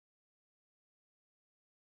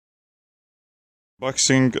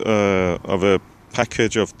Boxing of a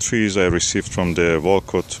package of trees I received from the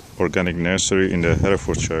Walcott Organic Nursery in the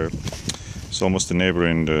Herefordshire. It's almost a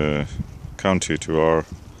neighboring county to our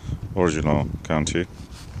original county.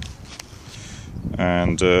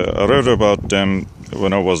 And I read about them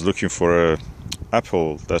when I was looking for an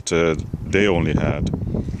apple that they only had.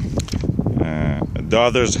 The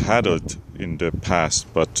others had it in the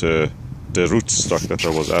past, but the rootstock that I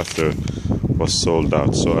was after was sold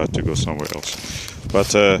out, so I had to go somewhere else.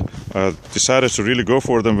 But I decided to really go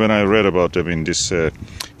for them when I read about them in this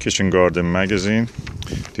Kitchen Garden magazine,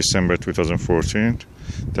 December 2014.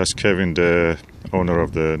 That's Kevin, the owner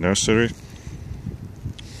of the nursery.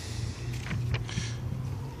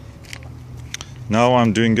 Now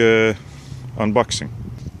I'm doing a unboxing.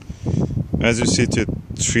 As you see, the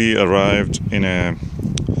tree arrived in a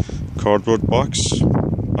cardboard box.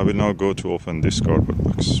 I will now go to open this cardboard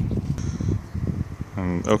box.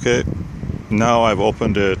 Okay, now I've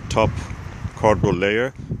opened the top cardboard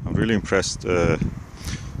layer. I'm really impressed.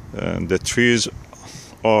 The trees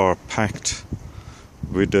are packed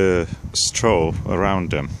with the straw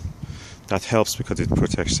around them. That helps because it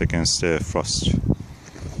protects against the frost.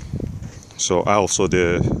 So also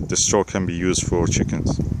the straw can be used for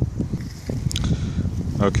chickens.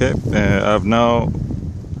 Okay, I've now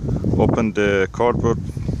opened the cardboard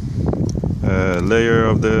layer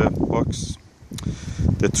of the box.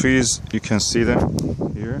 The trees, you can see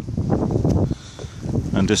them here,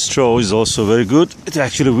 and the straw is also very good. It's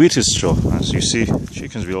actually wheat straw. As you see,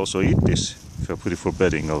 chickens will also eat this if I put it for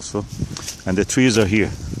bedding also. And the trees are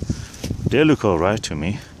here. They look all right to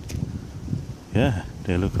me. Yeah,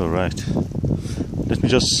 they look all right. Let me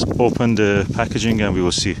just open the packaging and we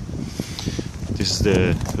will see. This is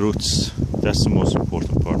the roots. That's the most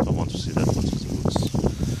important part. I want to see that. What is the roots?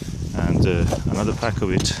 And another pack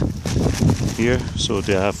of it here. So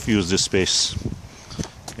they have used the space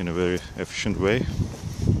in a very efficient way.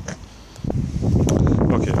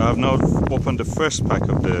 Okay, I have now opened the first pack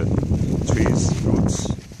of the trees roots,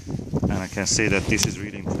 and I can say that this is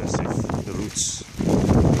really impressive. The roots.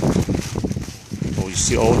 Oh, you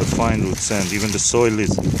see all the fine roots, and even the soil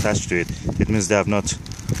is attached to it. It means they have not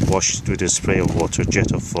washed with a spray of water,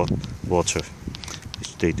 jet of water,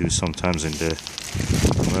 which they do sometimes in the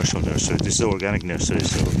commercial nursery. This is an organic nursery,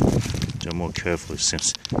 so they're more careful, it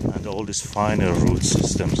seems. And all these finer root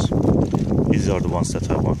systems, these are the ones that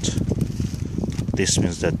I want. This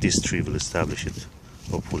means that this tree will establish it,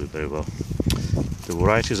 hopefully, very well. The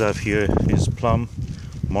varieties I have here is plum,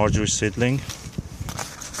 Marjorie seedling,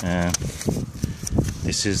 and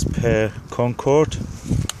this is pear concord,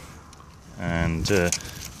 and there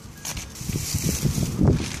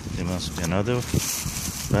must be another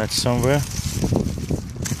batch somewhere.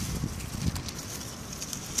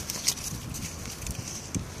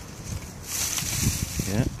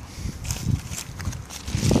 Yeah,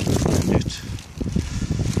 and it.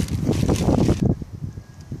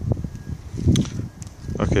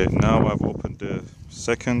 Okay, now I've opened the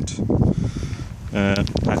second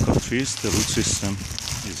pack of trees. The root system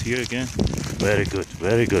is here again. Very good,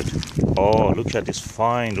 very good. Oh, look at this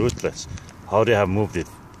fine rootlets. How they have moved it.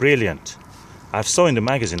 Brilliant. I saw in the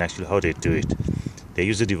magazine actually how they do it. They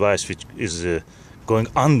use a device which is going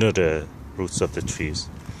under the roots of the trees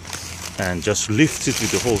and just lift it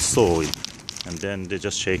with the whole soil, and then they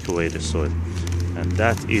just shake away the soil. And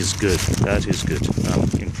that is good. That is good. I'm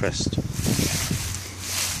impressed.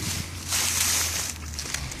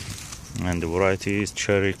 And the variety is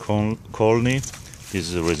cherry colony. This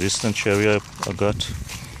is a resistant cherry I got.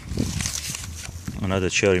 Another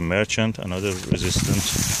cherry Merton, another resistant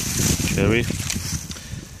cherry.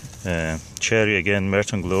 Cherry again,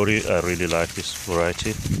 Merton Glory. I really like this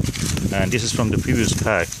variety. And this is from the previous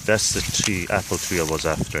pack. That's the apple tree I was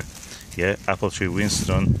after. Yeah, apple tree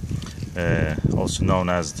Winston, also known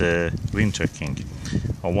as the Winter King.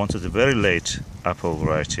 I wanted a very late apple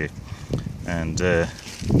variety, and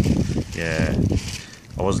yeah,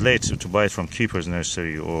 I was late to buy it from Keeper's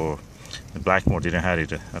Nursery, or Blackmore didn't have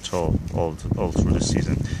it at all through the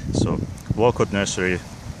season. So Walcott Nursery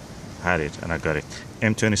had it, and I got it.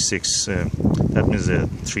 M26. That means the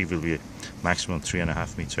tree will be maximum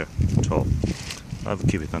 3.5 meters tall. I will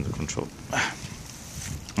keep it under control.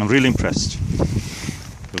 I'm really impressed.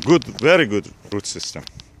 Good, very good root system.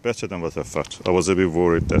 Better than what I thought. I was a bit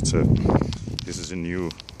worried that this is a new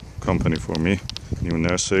company for me, new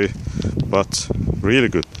nursery, but really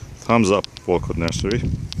good. Thumbs up, Walcott Nursery.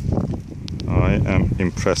 I am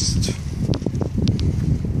impressed.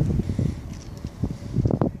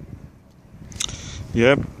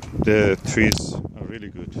 Yep, the trees are really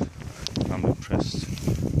good. I'm impressed.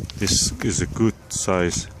 This is a good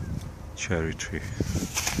size cherry tree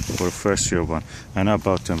for a first year one, and I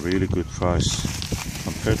bought them really good price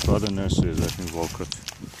compared to other nurseries. I think Walcott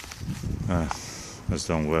has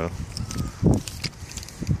done well.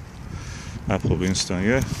 Apple Winston,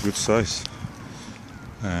 yeah, good size,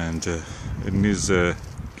 and it needs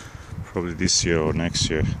probably this year or next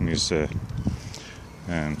year needs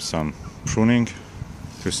some pruning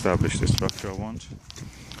to establish the structure I want.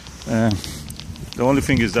 The only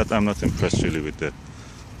thing is that I'm not impressed really with the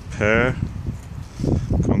pear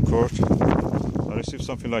Concord. I received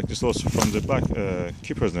something like this also from the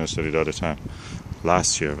Keeper's Nursery the other time,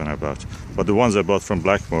 last year when I bought. But the ones I bought from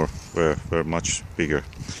Blackmore were much bigger.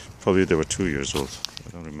 Probably they were 2 years old.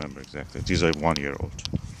 I don't remember exactly. These are 1 year old.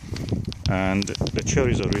 And the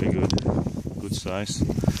cherries are really good size.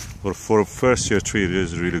 For a first year tree, it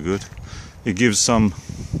is really good. It gives some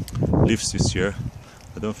leaves this year.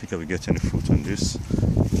 I don't think I will get any fruit on this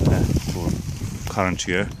for current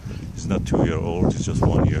year. It's not 2 year old, it's just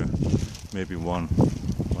 1 year. Maybe one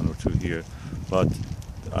or two here. But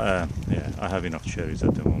yeah, I have enough cherries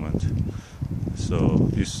at the moment. So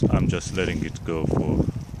this, I'm just letting it go for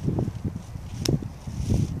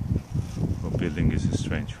building is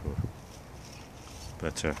strange for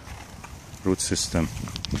better root system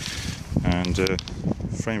and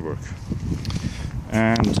framework.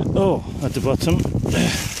 And at the bottom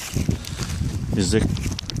is the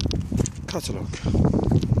catalog.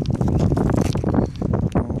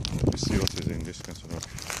 Let me see what is in this catalog.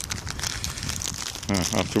 I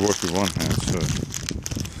have to work with one hand, so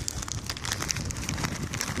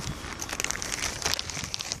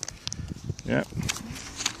yeah.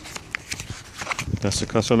 That's the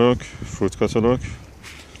catalog, fruit catalog.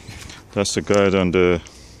 That's the guide on the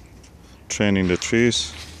training the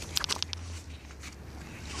trees.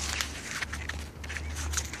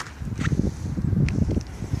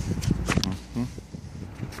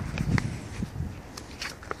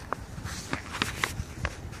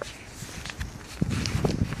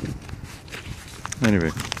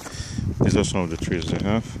 Anyway, these are some of the trees they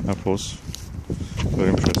have. Apples, very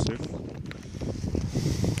impressive.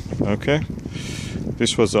 Okay,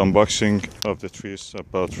 this was the unboxing of the trees I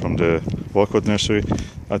bought from the Walcott Nursery.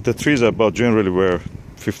 The trees I bought generally were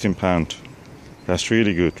 £15. That's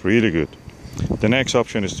really good, really good. The next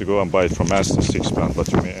option is to go and buy it from Aston £6,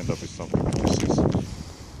 but you may end up with something like this.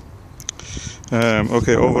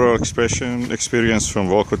 Okay, overall experience from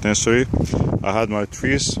Walcott Nursery. I had my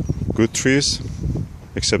trees, good trees,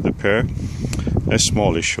 except the pear. A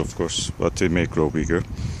smallish, of course, but they may grow bigger.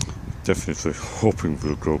 Definitely hoping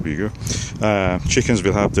will grow bigger. Chickens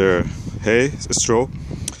will have their hay, straw,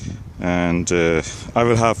 and I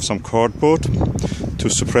will have some cardboard to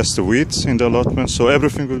suppress the weeds in the allotment, so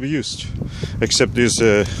everything will be used except these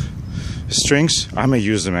strings. I may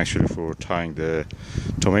use them actually for tying the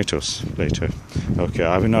tomatoes later. Okay,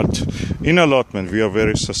 I will not. In allotment we are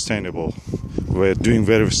very sustainable. We're doing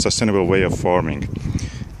very sustainable way of farming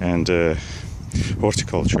and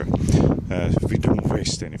horticulture. We don't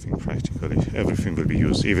waste anything practically. Everything will be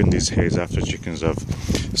used. Even these hays, after chickens have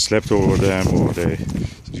slept over them or they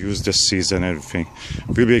use the seeds and everything,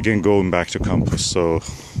 we'll be again going back to compost. So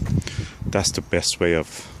that's the best way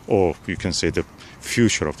of, or you can say the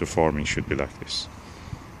future of the farming should be like this.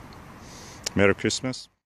 Merry Christmas.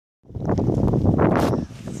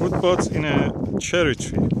 Fruit pots in a cherry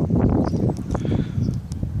tree.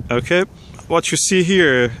 Okay, what you see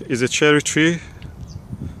here is a cherry tree.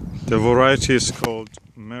 The variety is called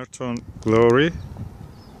Merton Glory,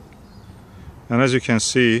 and as you can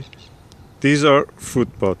see, these are fruit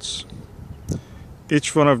pots.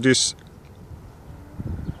 Each one of these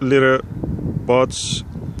little pots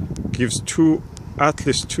gives at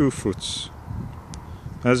least two fruits.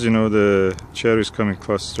 As you know, the cherries come in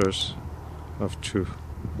clusters of 2.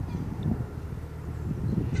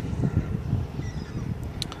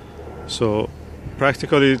 So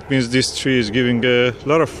practically it means this tree is giving a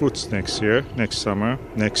lot of fruits next year, next summer,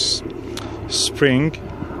 next spring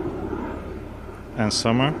and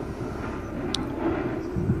summer.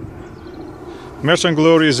 Merton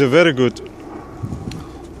Glory is a very good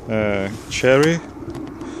cherry.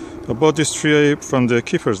 I bought this tree from the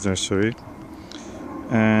Keeper's Nursery,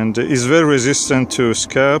 and is very resistant to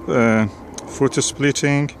scab, fruit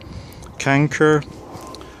splitting, canker.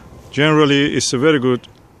 Generally it's a very good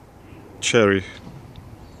cherry.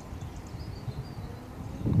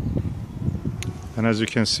 And as you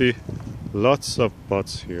can see, lots of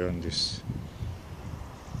buds here on this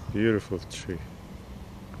beautiful tree.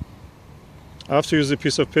 I have to use a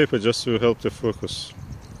piece of paper just to help the focus,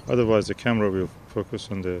 otherwise the camera will focus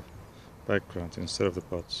on the background instead of the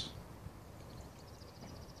buds.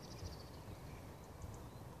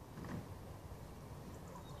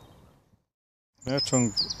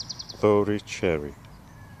 Merton Glory cherry.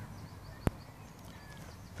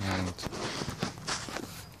 And look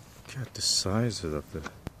at the sizes of the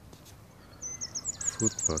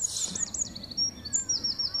fruit pods.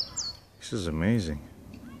 This is amazing.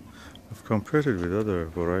 I've compared it with other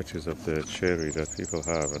varieties of the cherry that people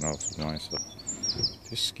have and also myself.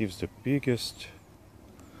 This gives the biggest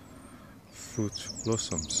fruit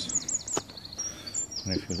blossoms.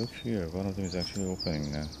 And if you look here, one of them is actually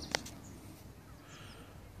opening now.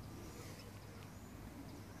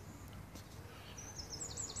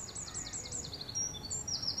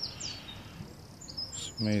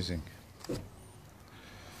 It's amazing.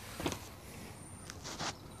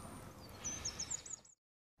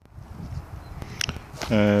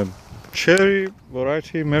 Cherry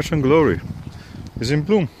variety Merton Glory is in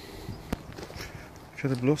bloom. Look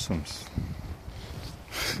at the blossoms.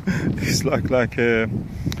 It's like a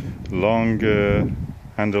long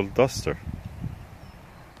handled duster.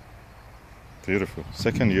 Beautiful.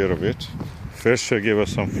 Second year of it. First year gave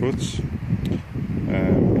us some fruits,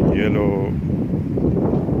 yellow,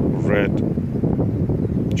 red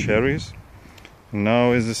cherries.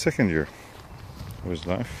 Now is the second year of his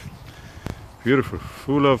life. Beautiful,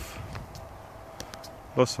 full of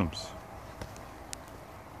blossoms.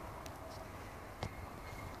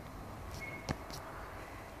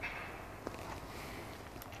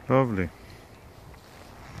 Lovely.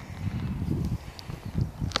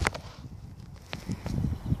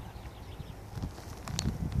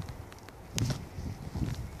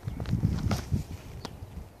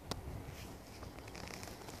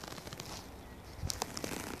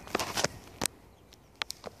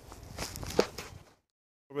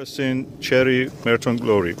 Harvesting cherry Merton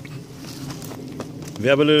Glory. We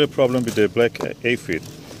have a little problem with the black aphid,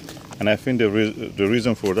 and I think the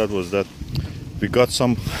reason for that was that we got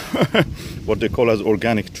some what they call as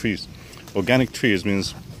organic trees. Organic trees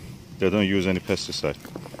means they don't use any pesticide,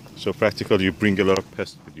 so practically you bring a lot of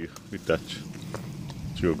pests with you with that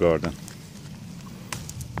to your garden.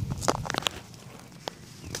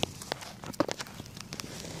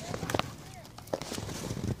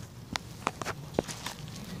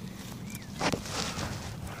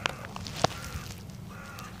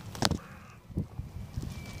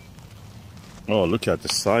 Oh, look at the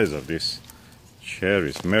size of this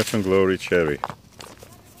cherries, Merton Glory cherry.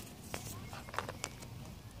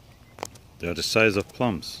 They are the size of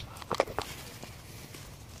plums.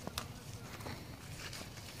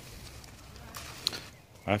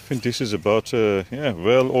 I think this is about, yeah,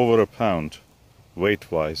 well over a pound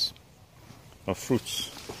weight-wise of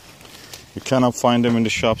fruits. You cannot find them in the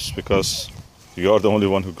shops because you are the only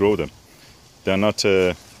one who grow them. They are not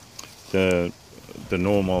the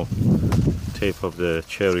normal type of the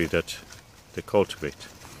cherry that they cultivate.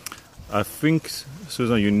 I think,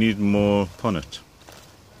 Susan, you need more punnet.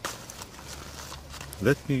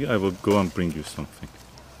 I will go and bring you something.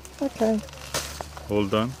 Okay.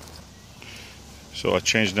 Hold on. So I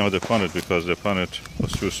changed now the punnet because the punnet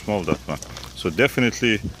was too small, that one. So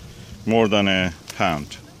definitely more than a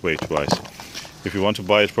pound weight-wise. If you want to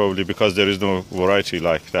buy it, probably because there is no variety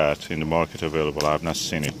like that in the market available, I have not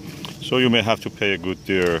seen it. So you may have to pay a good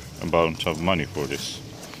dear amount of money for this.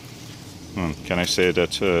 Can I say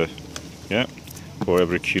that, yeah, for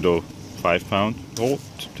every kilo, 5 pounds? Oh,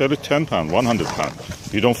 tell it 10 pounds, 100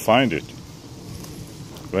 pounds. You don't find it.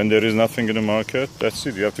 When there is nothing in the market, that's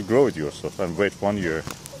it. You have to grow it yourself and wait 1 year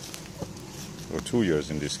or 2 years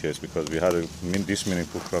in this case, because we had this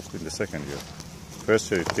meaningful crop in the second year. First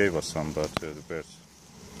year it gave us some, but the birds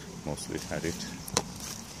mostly had it.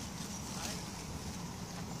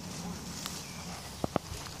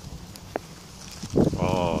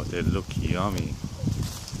 Oh, they look yummy.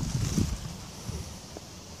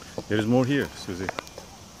 There is more here, Susie.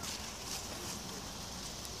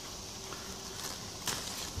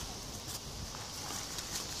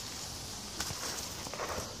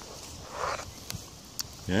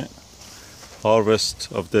 Yeah,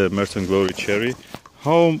 harvest of the Merton Glory cherry.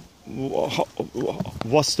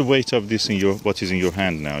 What's the weight of this in your? What is in your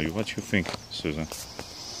hand now? What do you think, Susan?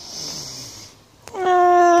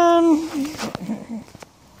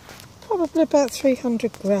 Probably about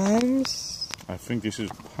 300 grams. I think this is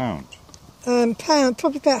pound. Pound,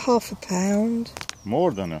 probably about half a pound.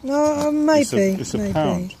 More than a. No, maybe. It's a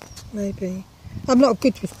pound. Maybe. I'm not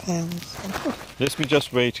good with pounds. Let me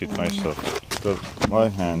just weight it myself. So my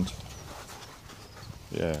hand.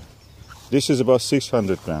 Yeah. This is about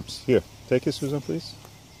 600 grams. Here, take it, Susan, please.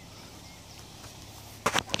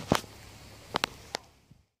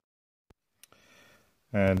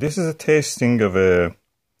 And this is a tasting of a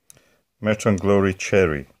Merton Glory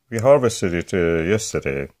cherry. We harvested it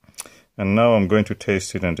yesterday, And now I'm going to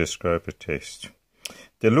taste it and describe the taste.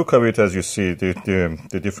 The look of it, as you see,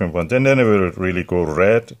 the different ones, they never really go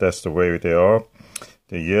red. That's the way they are.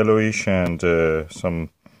 The yellowish and some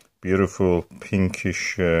beautiful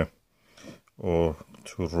pinkish or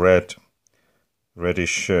to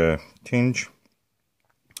reddish tinge.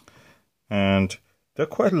 And they're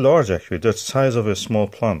quite large actually. They're the size of a small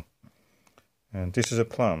plum. And this is a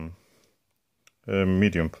plum, a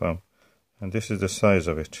medium plum. And this is the size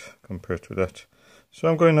of it compared to that. So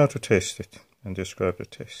I'm going now to taste it and describe the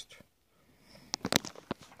taste.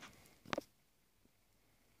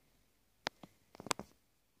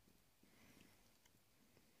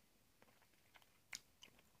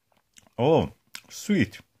 Oh,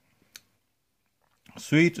 sweet.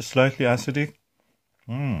 Sweet, slightly acidic.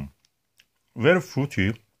 Very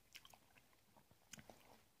fruity.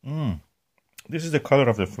 This is the color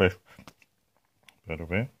of the flesh, by the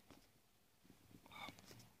way.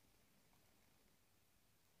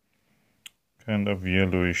 Kind of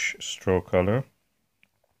yellowish straw color.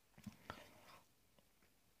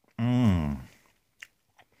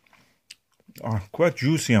 Quite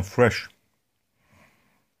juicy and fresh.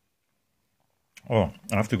 Oh,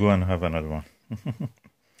 I have to go and have another one.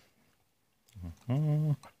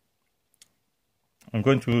 I'm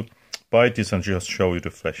going to bite this and just show you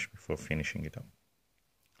the flesh before finishing it up.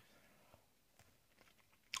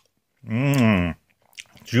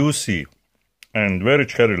 Juicy and very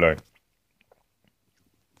cherry-like.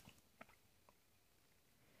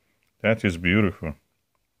 That is beautiful.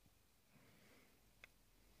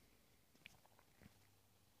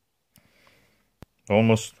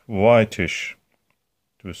 Almost whitish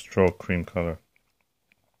to a straw cream color.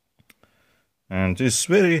 And it's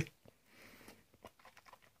very,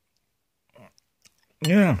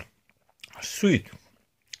 sweet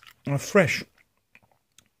and fresh.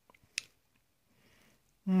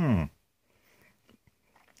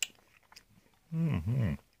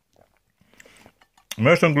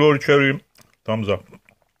 Merton Glory Cherry, thumbs up.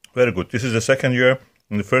 Very good. This is the second year.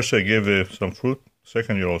 In the first year I gave some fruit.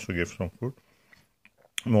 Second year also gave some fruit.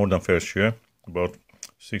 More than first year. About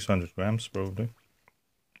 600 grams probably.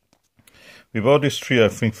 We bought this tree, I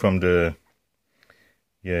think, from the...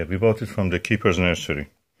 Yeah, we bought it from the Keeper's Nursery.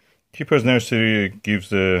 Keeper's Nursery gives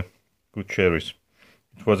good cherries.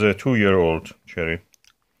 It was a 2-year-old cherry.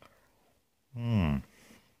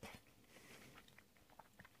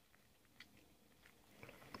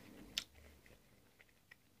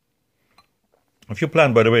 If you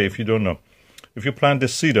plant, by the way, if you don't know, if you plant the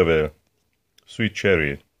seed of a sweet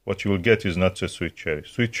cherry, what you will get is not a sweet cherry.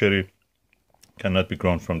 Sweet cherry cannot be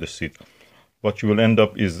grown from the seed. What you will end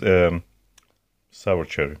up is sour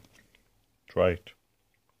cherry. Try it.